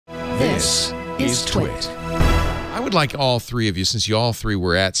This is TWiT. I would like all three of you, since you all three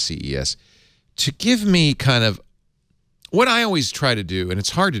were at CES, to give me kind of what I always try to do, and it's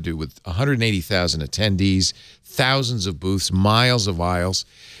hard to do with 180,000 attendees, thousands of booths, miles of aisles,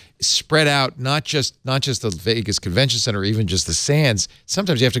 spread out, not just the Vegas Convention Center, or even just the Sands.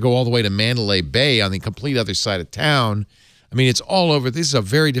 Sometimes you have to go all the way to Mandalay Bay on the complete other side of town. I mean, it's all over. This is a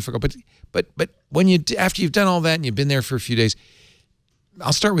very difficult, but when after you've done all that and you've been there for a few days,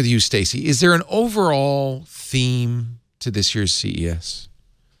 I'll start with you, Stacy. Is there an overall theme to this year's CES?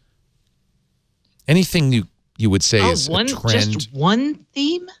 Anything you would say is a trend? Just one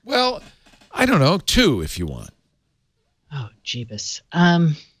theme? Well, I don't know, two if you want. Oh, Jeebus.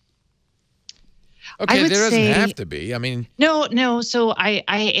 Okay, there doesn't have to be. I mean, no. So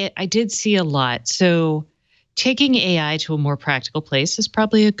I did see a lot. So taking AI to a more practical place is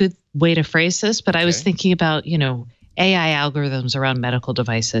probably a good way to phrase this. But I was thinking about, AI algorithms around medical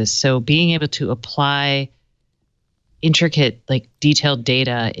devices. So being able to apply intricate, detailed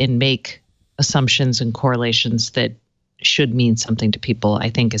data and make assumptions and correlations that should mean something to people, I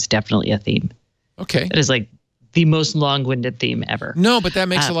think is definitely a theme. Okay. It is the most long-winded theme ever. No, but that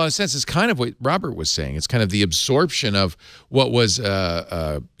makes a lot of sense. It's kind of what Robert was saying. It's kind of the absorption of what was,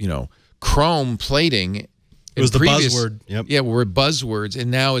 chrome plating. It was the buzzword. Yep. Yeah, were buzzwords,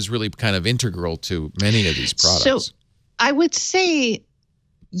 and now is really kind of integral to many of these products. So I would say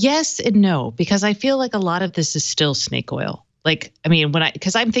yes and no, because I feel like a lot of this is still snake oil.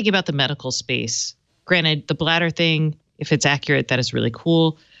 Because I'm thinking about the medical space. Granted, the bladder thing, if it's accurate, that is really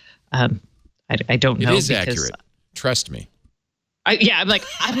cool. I don't know. It is accurate. Trust me. I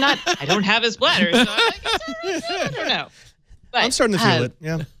don't have his bladder, so I don't know. But, I'm starting to feel it,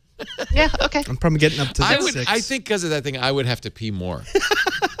 yeah. Yeah, okay. I'm probably getting up to six. I think because of that thing, I would have to pee more.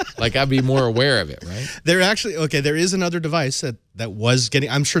 I'd be more aware of it, right? There is another device that was getting,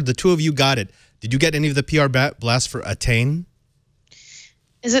 I'm sure the two of you got it. Did you get any of the PR blast for Attain?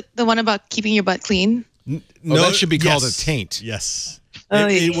 Is it the one about keeping your butt clean? No, that should be called a taint. Yes.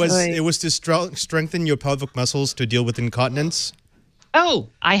 It was to strengthen your pelvic muscles to deal with incontinence. Oh,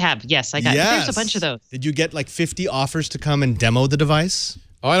 I have. Yes, I got it. There's a bunch of those. Did you get 50 offers to come and demo the device?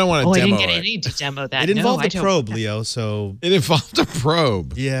 Oh, I don't want to demo it. I didn't get any to demo that. It involved a probe, Leo, so... It involved a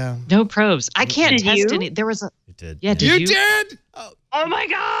probe. Yeah. No probes. I can't test any. There was a... It did. Yeah, you you? Did? Oh, my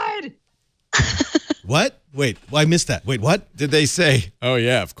God! What? Wait, I missed that. Wait, what? Did they say, oh,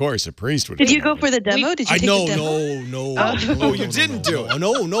 yeah, of course, a priest would... Did you go for the demo? Did you take the demo? No. You didn't do it.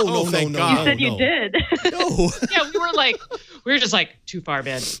 No, thank God. You said you did. No. Yeah, we were just too far,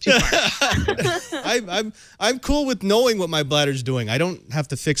 man. Too far. I'm cool with knowing what my bladder's doing. I don't have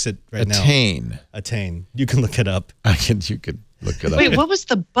to fix it right now. Attain. You can look it up. You could look it up. Wait, what was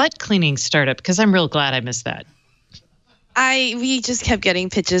the butt cleaning startup? Because I'm real glad I missed that. We just kept getting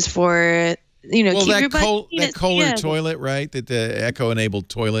pitches for, keep your butt clean. That Kohler toilet, right? The Echo-enabled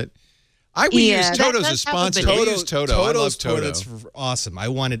toilet. We use Toto's a sponsor. We use Toto. I love Toto. Toilets were awesome. I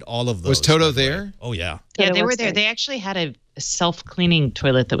wanted all of those. Was Toto there? Oh, yeah. Yeah, they were there. They actually had a self-cleaning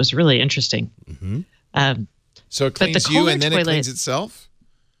toilet that was really interesting. Mm-hmm. So it cleans you and then it cleans itself?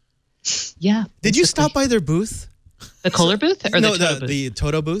 Yeah. Did you stop by their booth? The Kohler booth? Or the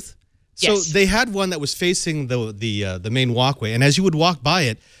Toto booth? Yes. So they had one that was facing the main walkway, and as you would walk by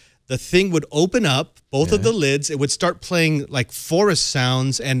it, the thing would open up, both of the lids. It would start playing forest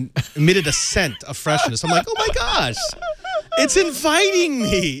sounds and emitted a scent of freshness. I'm like, oh my gosh, it's inviting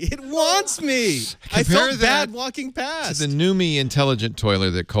me. It wants me. I felt bad walking past. To the Numi intelligent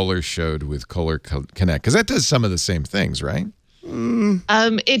toilet that Kohler showed with Kohler Connect, because that does some of the same things, right?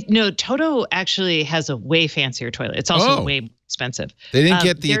 Toto actually has a way fancier toilet. It's also way more expensive. They didn't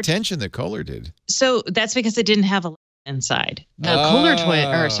get the attention that Kohler did. So that's because it didn't have a inside.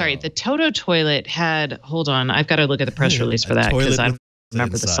 The Toto toilet had, hold on, I've got to look at the press release for that because I don't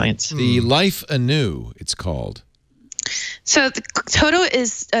remember the science. The Life Anew, it's called. So the Toto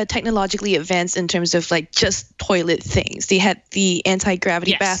is technologically advanced in terms of just toilet things. They had the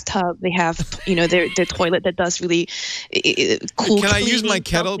anti-gravity bathtub. They have their toilet that does really cool. Can I use my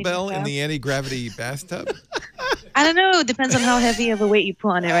kettlebell in the anti-gravity bathtub? I don't know. It depends on how heavy of a weight you put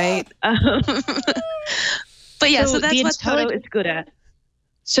on it, right? But yeah, so that's what Toto is good at.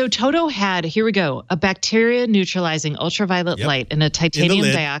 So Toto had, here we go, a bacteria-neutralizing ultraviolet light and a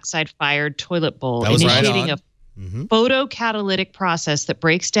titanium dioxide-fired toilet bowl, initiating a photocatalytic process that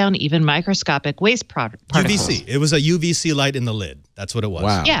breaks down even microscopic waste particles. UVC. It was a UVC light in the lid. That's what it was.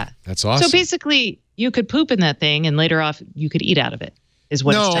 Wow. Yeah. That's awesome. So basically, you could poop in that thing, and later off, you could eat out of it, is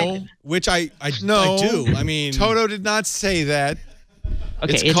what it's typing. Which I do. I mean... Toto did not say that.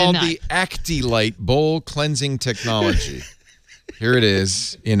 Okay, it's called the ActiLite Bowl Cleansing Technology. Here it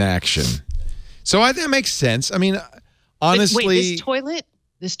is in action. So that makes sense. I mean, honestly, wait,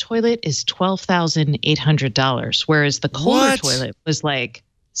 this toilet is $12,800, whereas the Kohler toilet was like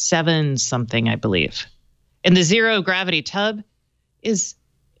 $7 something, I believe, and the zero gravity tub is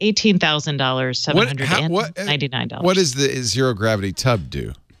 $18,000, $799. What does the zero gravity tub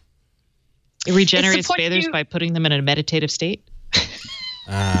do? It regenerates bathers by putting them in a meditative state.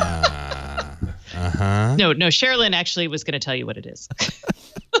 No, Sherilyn actually was going to tell you what it is.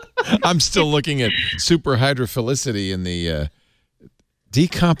 I'm still looking at super hydrophilicity in the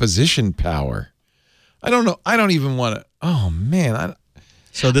decomposition power. I don't know. I don't even want to. Oh, man.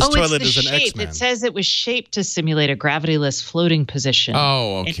 So this toilet is an X-Man. It says it was shaped to simulate a gravityless floating position.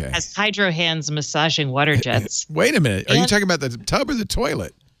 Oh, okay. It has hydro hands massaging water jets. Wait a minute. Are you talking about the tub or the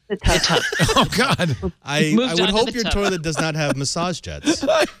toilet? The tub. Oh, God. I would hope your toilet does not have massage jets.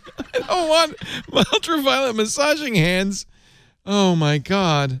 I don't want ultraviolet massaging hands. Oh, my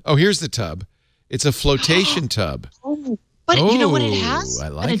God. Oh, here's the tub. It's a flotation tub. But you know what it has? I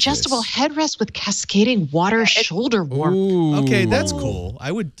like an adjustable headrest with cascading water shoulder warmth. Okay, that's cool.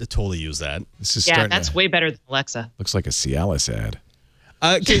 I would totally use that. This is that's way better than Alexa. Looks like a Cialis ad.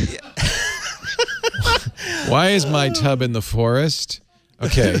 Okay. Why is my tub in the forest?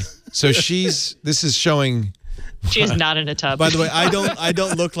 Okay, so this is showing. She is not in a tub. By the way, I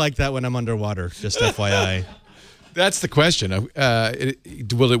don't look like that when I'm underwater. Just FYI. That's the question.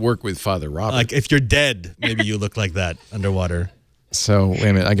 Will it work with Father Robert? Like if you're dead, maybe you look like that underwater. So wait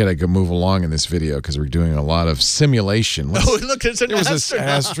a minute, I gotta go move along in this video because we're doing a lot of simulation. Look, it's an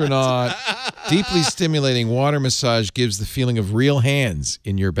astronaut. Deeply stimulating water massage gives the feeling of real hands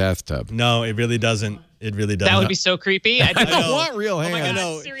in your bathtub. No, it really doesn't. It really doesn't. That would be so creepy. I don't want real hands. Oh my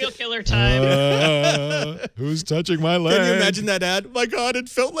God, serial killer time. Who's touching my leg? Can you imagine that ad? Oh my God, it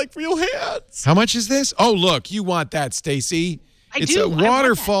felt like real hands. How much is this? Oh, look, you want that, Stacy. It's a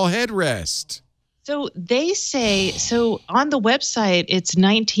waterfall headrest. So they say, on the website, it's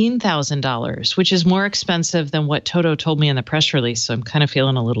 $19,000, which is more expensive than what Toto told me in the press release. So I'm kind of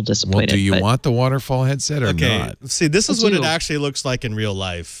feeling a little disappointed. Well, do you want the waterfall headset or not? See, this is what it actually looks like in real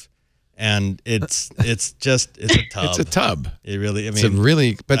life. And it's a tub. It's a tub. It really,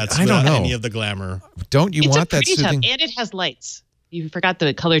 but I don't know. Any of the glamour. Don't you want that soothing? Tub, and it has lights. You forgot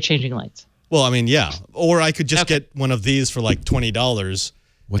the color changing lights. Well, I mean, yeah. Or I could just get one of these for like $20.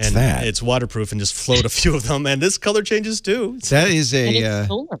 What's that? It's waterproof and just float a few of them, and this color changes too. That is a.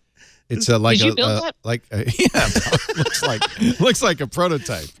 It's a like Did you build that? Looks like a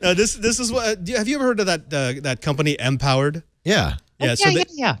prototype. This is what. Have you ever heard of that company Empowered? Yeah.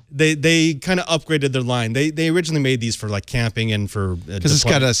 Yeah, they kind of upgraded their line. They originally made these for like camping and for because it's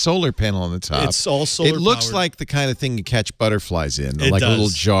got a solar panel on the top. It's all solar. It looks like the kind of thing you catch butterflies in, like a little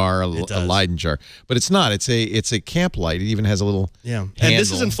jar, a Leyden jar. But it's not. It's a camp light. It even has a little handle. And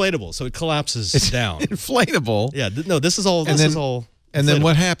this is inflatable, so it collapses down. Inflatable. Yeah. No, this is all. And then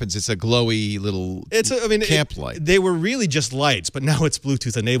what happens? It's a glowy little camp light. They were really just lights, but now it's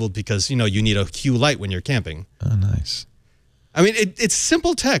Bluetooth enabled because you need a Hue light when you're camping. Oh, nice. I mean, it's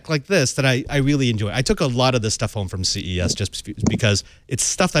simple tech like this that I really enjoy. I took a lot of this stuff home from CES just because it's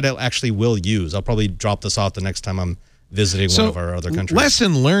stuff that I actually will use. I'll probably drop this off the next time I'm visiting one of our other countries.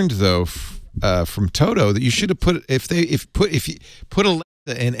 Lesson learned though from Toto that you should have put if you put a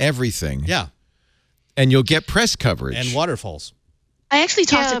in everything. Yeah, and you'll get press coverage and waterfalls. I actually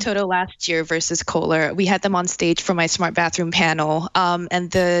talked to Toto last year versus Kohler. We had them on stage for my smart bathroom panel, and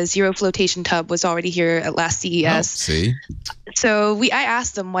the zero flotation tub was already here at last CES. Oh, see? So I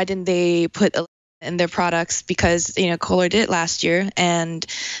asked them why didn't they put in their products because Kohler did it last year, and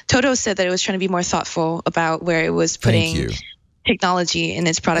Toto said that it was trying to be more thoughtful about where it was putting technology in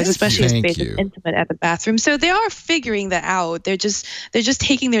its products, especially as space is intimate at the bathroom. So they are figuring that out. They're just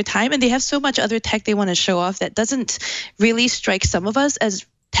taking their time, and they have so much other tech they want to show off that doesn't really strike some of us as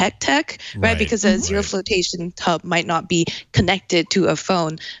tech, right? Because a zero flotation tub might not be connected to a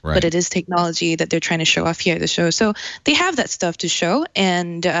phone, but it is technology that they're trying to show off here at the show. So they have that stuff to show,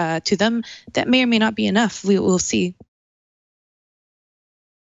 and to them, that may or may not be enough. We will see.